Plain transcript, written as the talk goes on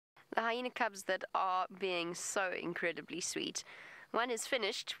hyena cubs that are being so incredibly sweet. One is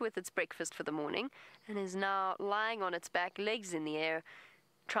finished with its breakfast for the morning and is now lying on its back, legs in the air,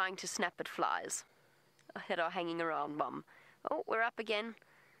 trying to snap at flies that are hanging around Mum. Oh, we're up again.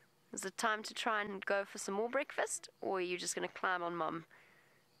 Is it time to try and go for some more breakfast, or are you just going to climb on Mum?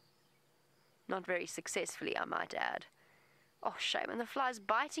 Not very successfully, I might add. Oh, shame. And the fly's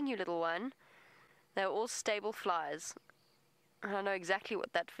biting you, little one. They're all stable flies. And I know exactly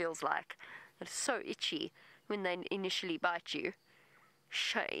what that feels like. It's so itchy when they initially bite you.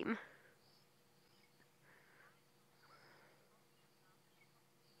 Shame.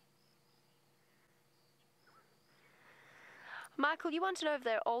 Michael, you want to know if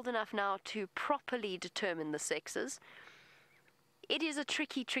they're old enough now to properly determine the sexes. It is a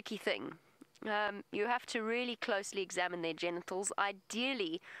tricky thing. You have to really closely examine their genitals,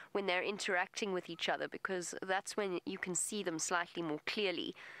 ideally when they're interacting with each other, because that's when you can see them slightly more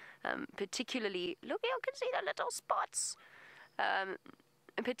clearly. Particularly, look, you can see the little spots.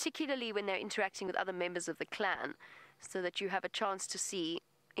 Particularly when they're interacting with other members of the clan, so that you have a chance to see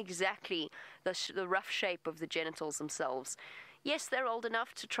exactly the rough shape of the genitals themselves. Yes, they're old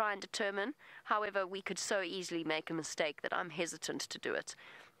enough to try and determine. However, we could so easily make a mistake that I'm hesitant to do it.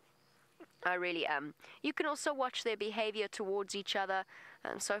 I really am. You can also watch their behavior towards each other.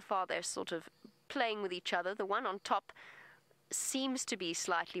 So far, they're sort of playing with each other. The one on top seems to be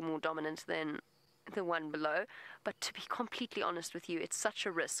slightly more dominant than the one below. But to be completely honest with you, it's such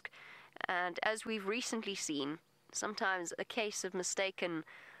a risk. And as we've recently seen, sometimes a case of mistaken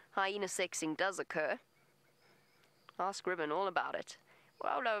hyena sexing does occur. Ask Ribbon all about it.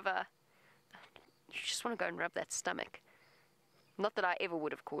 Roll over. You just want to go and rub that stomach. Not that I ever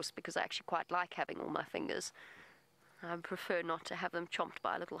would, of course, because I actually quite like having all my fingers. I prefer not to have them chomped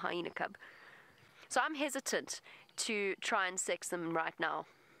by a little hyena cub. So I'm hesitant to try and sex them right now.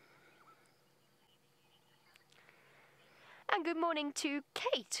 And good morning to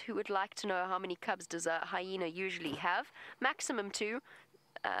Kate, who would like to know how many cubs does a hyena usually have. Maximum 2,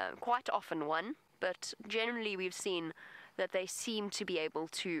 quite often 1, but generally we've seen that they seem to be able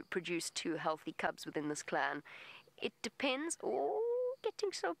to produce 2 healthy cubs within this clan. It depends. Oh,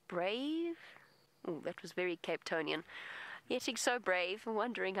 getting so brave. Oh, that was very Cape Townian. Getting so brave and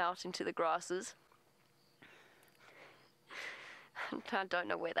wandering out into the grasses. I don't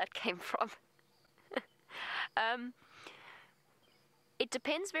know where that came from. It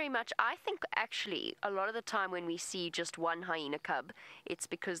depends very much. I think actually a lot of the time when we see just one hyena cub, it's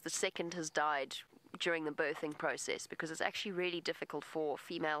because the second has died during the birthing process, because it's actually really difficult for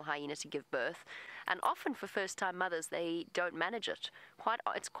female hyena to give birth, and often for first-time mothers they don't manage it.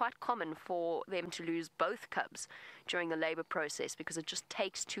 It's quite common for them to lose both cubs during the labor process because it just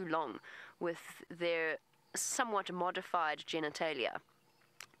takes too long with their somewhat modified genitalia.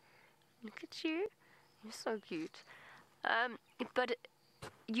 Look at you, you're so cute. But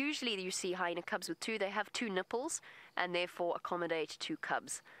usually you see hyena cubs with 2. They have 2 nipples and therefore accommodate 2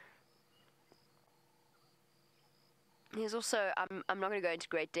 cubs. There's also, I'm not going to go into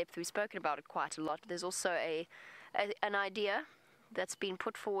great depth, we've spoken about it quite a lot, but there's also an idea that's been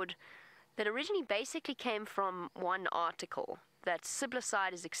put forward that originally basically came from one article, that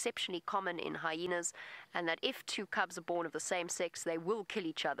siblicide is exceptionally common in hyenas, and that if 2 cubs are born of the same sex, they will kill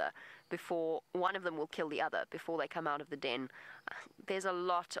each other before one of them will kill the other before they come out of the den. There's a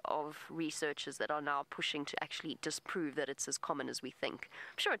lot of researchers that are now pushing to actually disprove that it's as common as we think.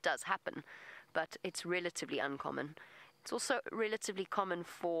 I'm sure it does happen, but it's relatively uncommon. It's also relatively common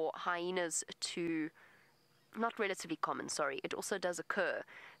for hyenas to, not relatively common, sorry, it also does occur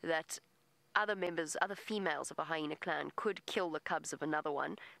that other females of a hyena clan could kill the cubs of another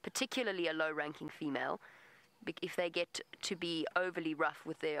one, particularly a low-ranking female, if they get to be overly rough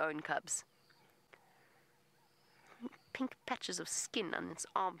with their own cubs. Pink patches of skin on its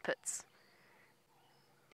armpits.